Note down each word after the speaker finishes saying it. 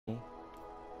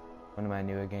one of my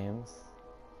newer games.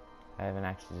 I haven't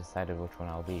actually decided which one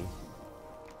I'll be.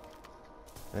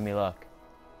 Let me look.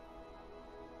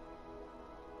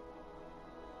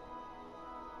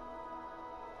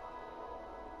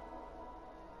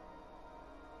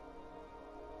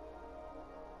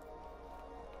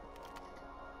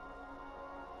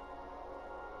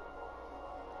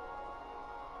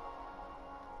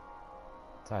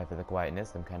 Sorry for the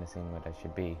quietness, I'm kind of seeing what I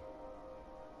should be.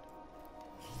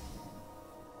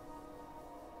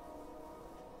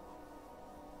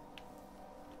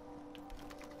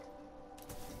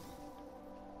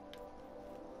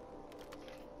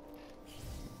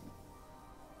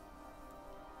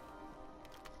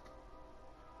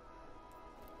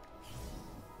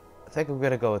 I think I'm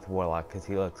gonna go with Warlock because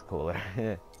he looks cooler.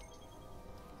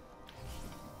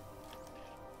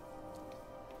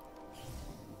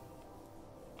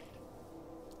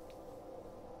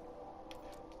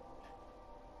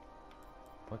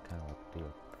 What kind of look do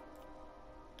you?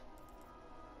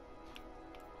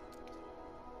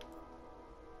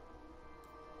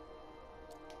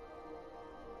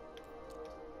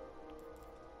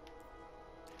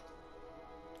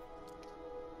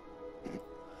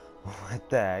 What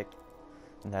the heck?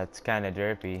 That's kind of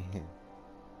derpy.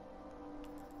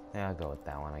 Yeah, I'll go with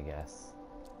that one, I guess.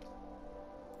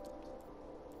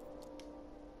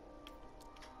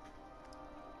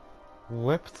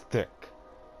 Lipstick.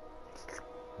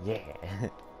 Yeah.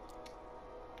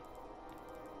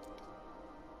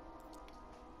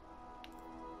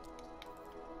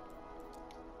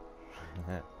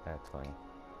 That's funny.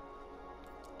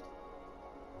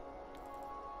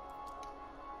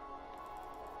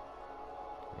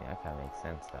 Yeah, that kind of makes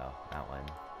sense though, that one.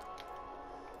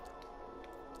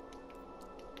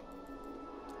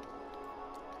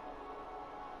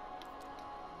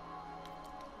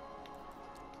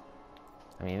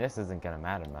 I mean, this isn't gonna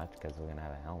matter much because we're gonna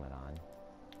have a helmet on.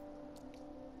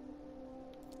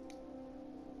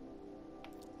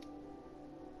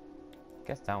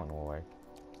 Guess that one will work.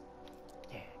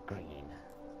 Yeah, green.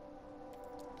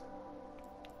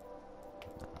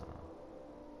 That one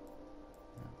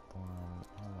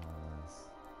was...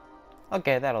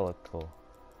 Okay, that'll look cool.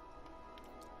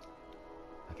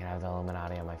 I can have the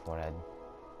Illuminati on my forehead.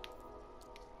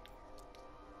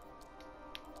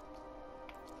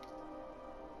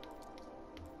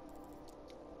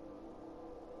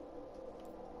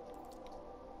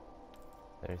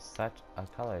 There's such a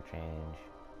color change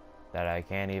that I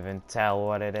can't even tell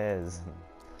what it is.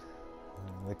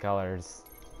 The colors.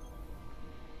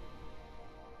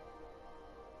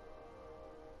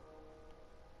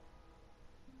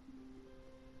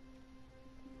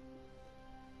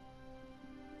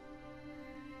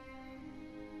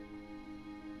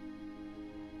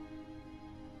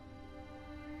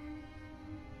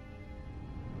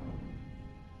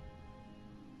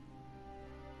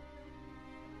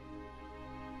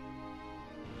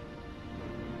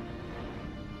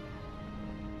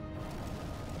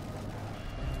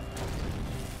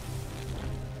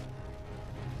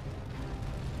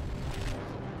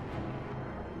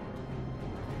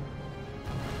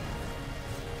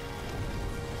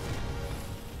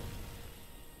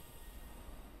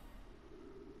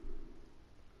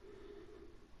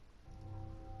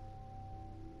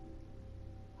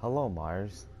 Hello,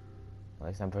 Mars. At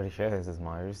least I'm pretty sure this is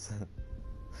Mars.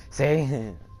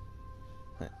 See?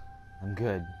 I'm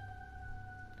good.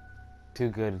 Too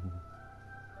good.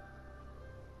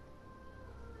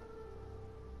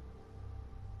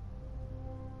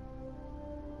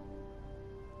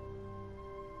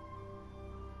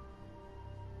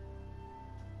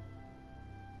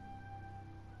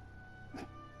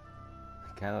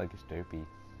 Kinda like a Sturpy.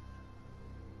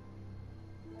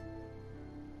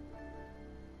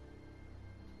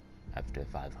 After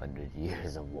 500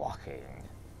 years of walking.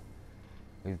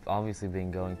 We've obviously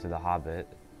been going to the Hobbit.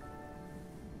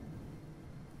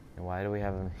 And why do we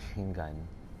have a machine gun?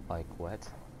 Like, what?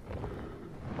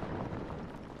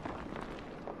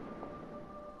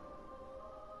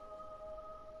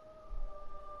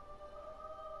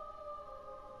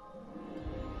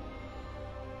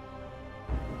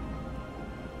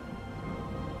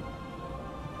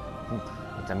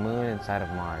 It's a moon inside of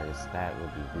Mars. That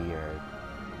would be weird.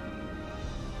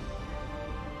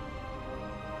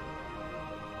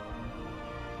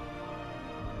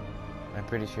 I'm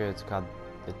pretty sure it's called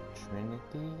the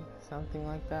Trinity, something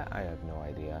like that. I have no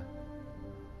idea.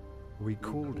 We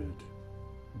called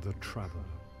it the Traveler.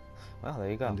 Well,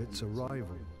 there you go. And its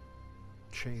arrival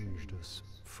changed us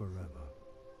forever.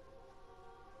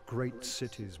 Great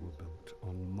cities were built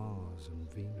on Mars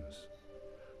and Venus.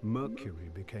 Mercury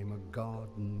became a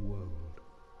garden world.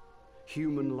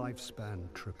 human lifespan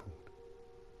tripled.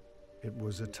 It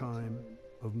was a time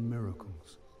of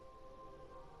miracles.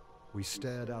 We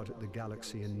stared out at the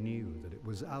galaxy and knew that it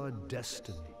was our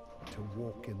destiny to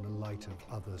walk in the light of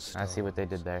other stars. I see what they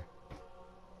did there.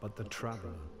 But the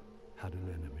Traveler had an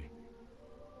enemy.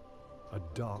 A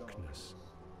darkness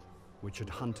which had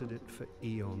hunted it for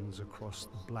eons across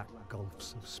the black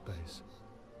gulfs of space.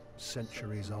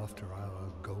 Centuries after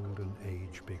our golden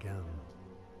age began,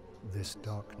 this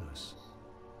darkness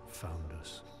found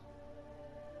us.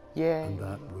 Yeah. And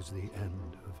that was the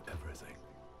end of everything.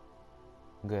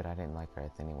 Good, I didn't like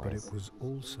Earth anyways. But it was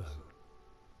also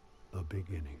a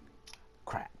beginning.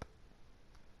 Crap.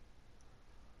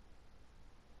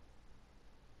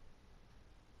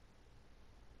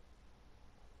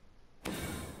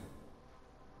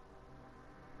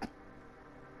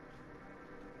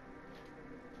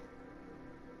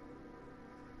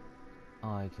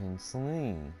 I can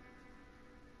sling.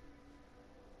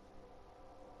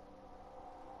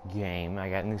 Game, I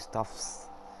got new stuffs.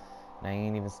 And I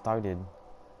ain't even started.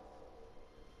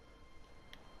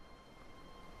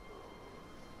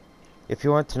 If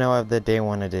you want to know, I have the day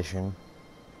 1 edition.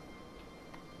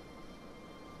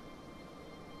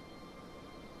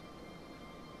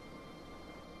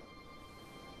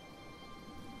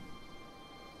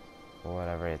 Or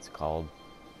whatever it's called.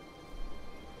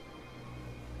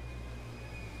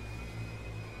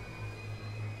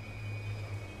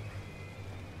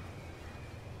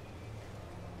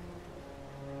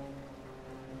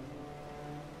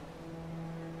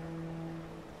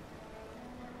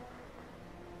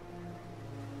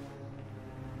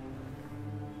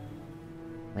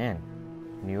 Man,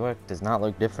 New York does not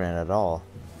look different at all.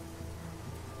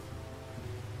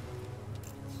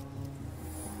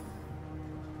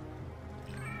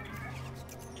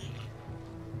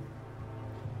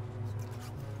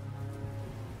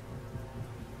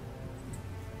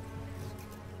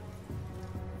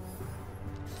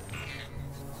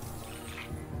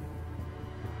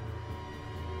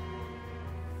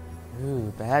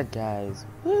 Ooh, bad guys.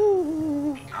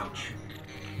 Woo! Ouch.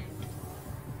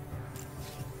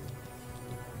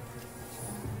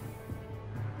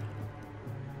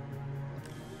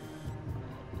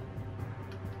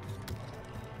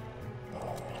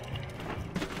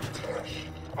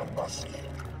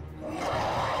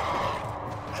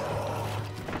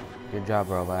 Good job,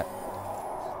 robot.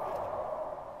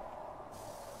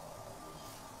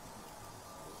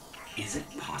 Is it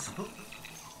possible?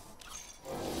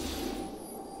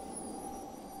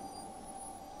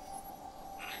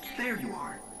 There you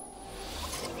are.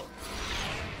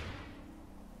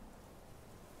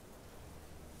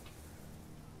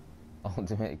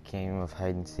 Ultimate game of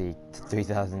hide and seek.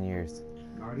 3,000 years.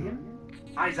 Guardian?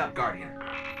 Eyes up, Guardian.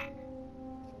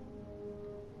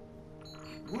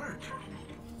 It worked.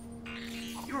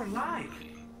 You're alive.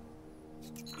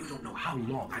 You don't know how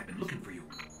long I've been looking for you.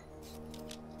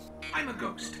 I'm a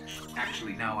ghost.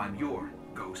 Actually, now I'm your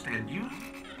ghost. And you?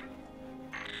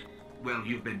 Well,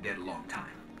 you've been dead a long time.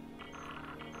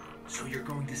 So you're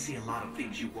going to see a lot of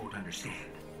things you won't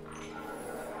understand.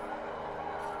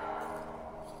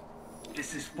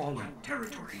 This is fallen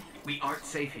territory. We aren't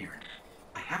safe here.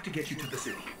 I have to get you to the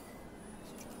city.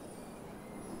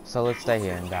 So let's stay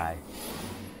here and die.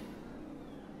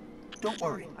 Don't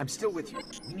worry, I'm still with you.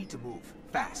 We need to move,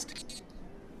 fast.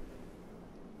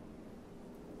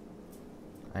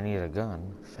 I need a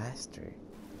gun. Faster.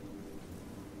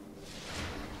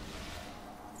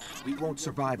 We won't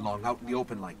survive long out in the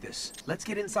open like this. Let's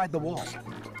get inside the wall.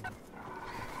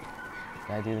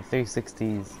 Gotta do the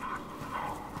 360s.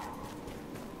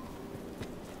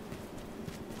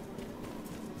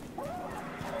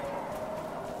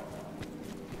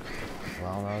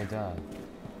 Well, no duh.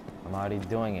 I'm already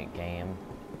doing it, game.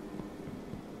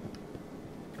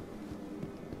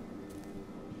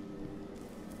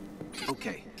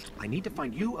 Okay, I need to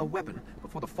find you a weapon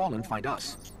before the Fallen find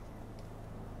us.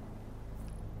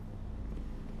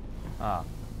 Ah.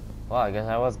 Well, I guess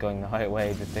I was going the right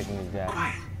way, just taking these guys.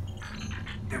 Quiet.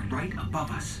 They're right above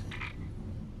us.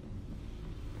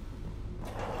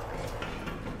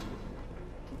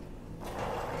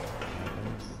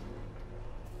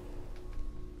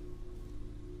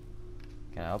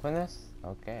 Can I open this?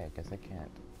 Okay, I guess I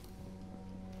can't.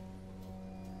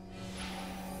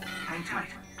 Hang tight.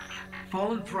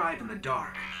 Fallen thrive in the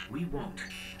dark. We won't.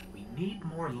 We need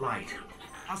more light.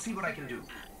 I'll see what I can do.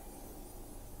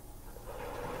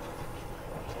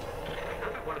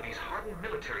 Another one of these hardened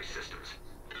military systems.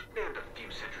 And a few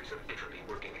centuries of entropy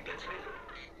working against me.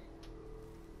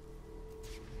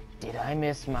 Did I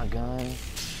miss my gun?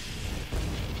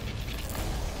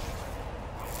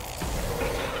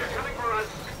 They're coming for us.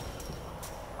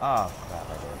 Oh, crap,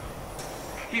 I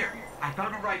did. Here, I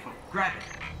found a rifle. Grab it.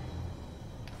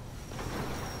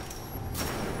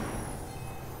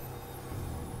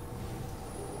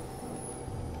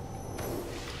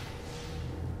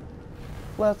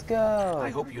 Let's go!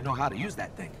 I hope you know how to use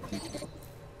that thing.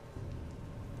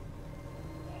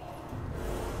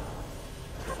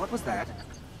 What was that?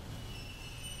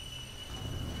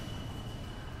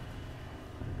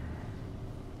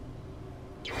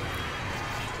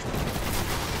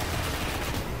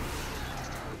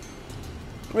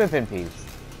 Rip in peace.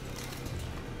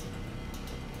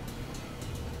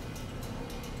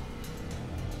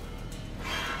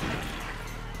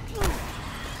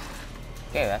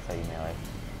 Okay, that's how you melee.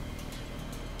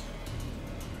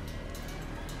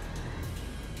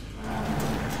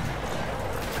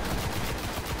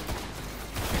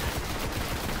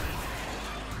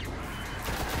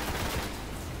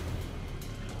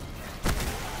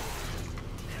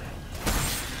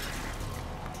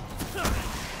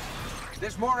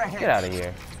 There's more ahead. Get out of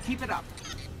here. Keep it up.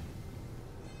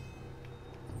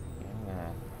 I'm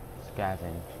gonna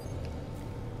scavenge.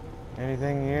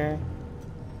 Anything here?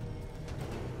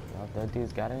 Well, that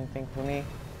dude's got anything for me?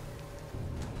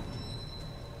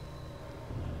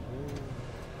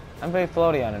 I'm very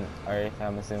floaty on Earth,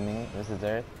 I'm assuming. This is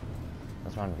Earth.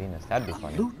 Let's run Venus. That'd be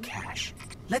funny. Loot cache.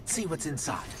 Let's see what's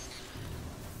inside.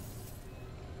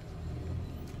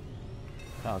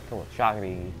 Oh, cool.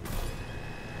 Shockley.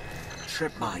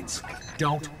 Trip mines.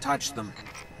 Don't touch them.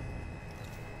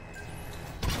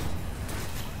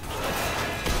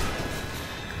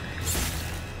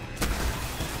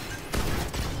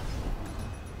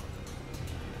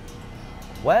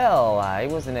 Well, I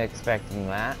wasn't expecting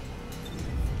that.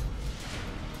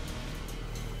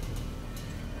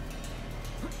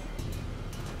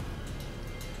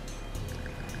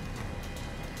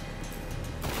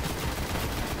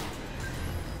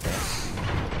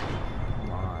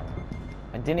 Come on.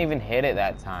 I didn't even hit it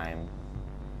that time.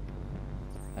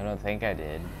 I don't think I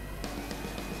did.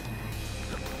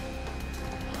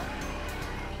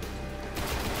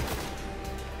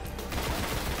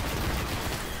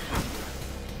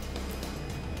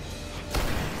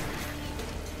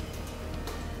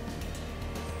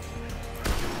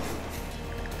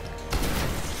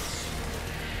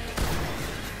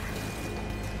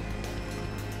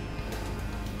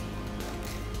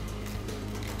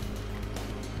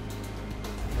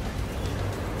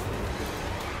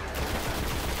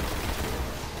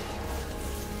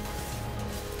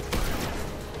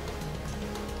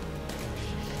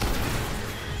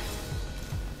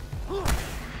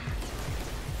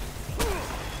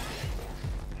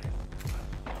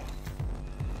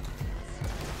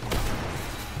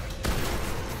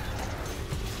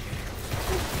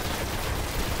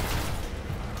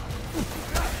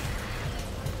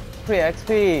 Free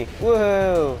XP!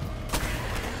 Woohoo!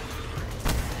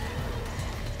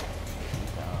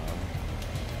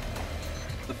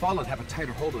 The Fallen have a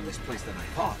tighter hold on this place than I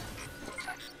thought.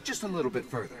 Just a little bit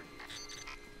further.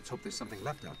 Let's hope there's something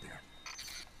left out there.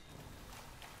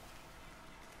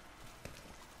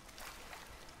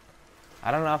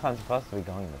 I don't know if I'm supposed to be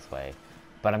going this way,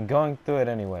 but I'm going through it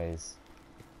anyways.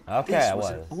 Okay, I was.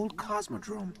 This was an old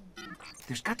cosmodrome.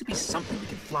 There's got to be something we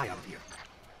can fly out of here.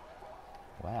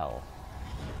 Well.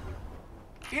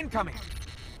 Incoming!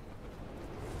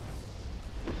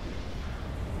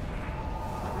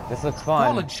 This looks fun.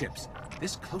 Fallen ships,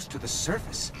 this close to the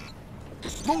surface.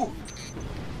 Move!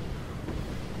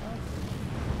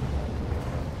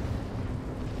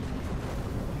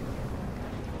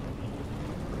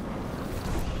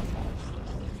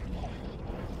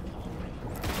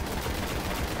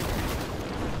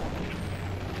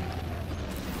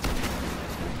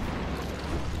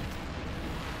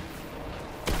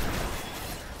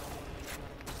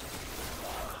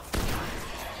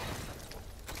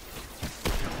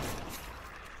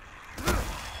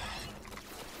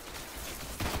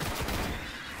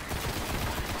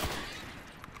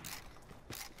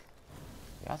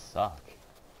 Y'all suck.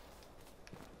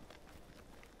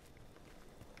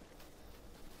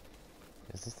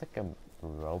 Is this like a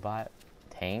robot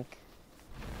tank?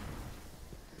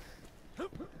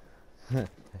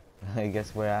 I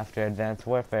guess we're after Advanced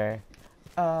Warfare.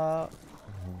 That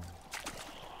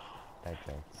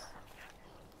jokes.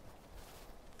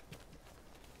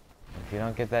 If you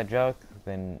don't get that joke,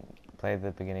 then play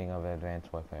the beginning of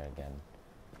Advanced Warfare again.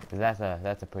 Cause that's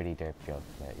a pretty derp joke,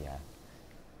 but yeah.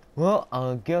 Well,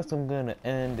 I guess I'm gonna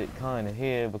end it kinda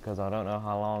here because I don't know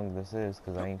how long this is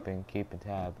because I ain't been keeping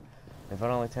tab. If it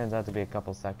only turns out to be a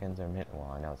couple seconds or minutes,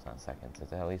 well, I know it's not seconds,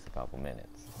 it's at least a couple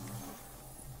minutes.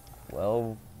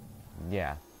 Well,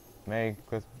 yeah. Merry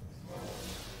Christmas.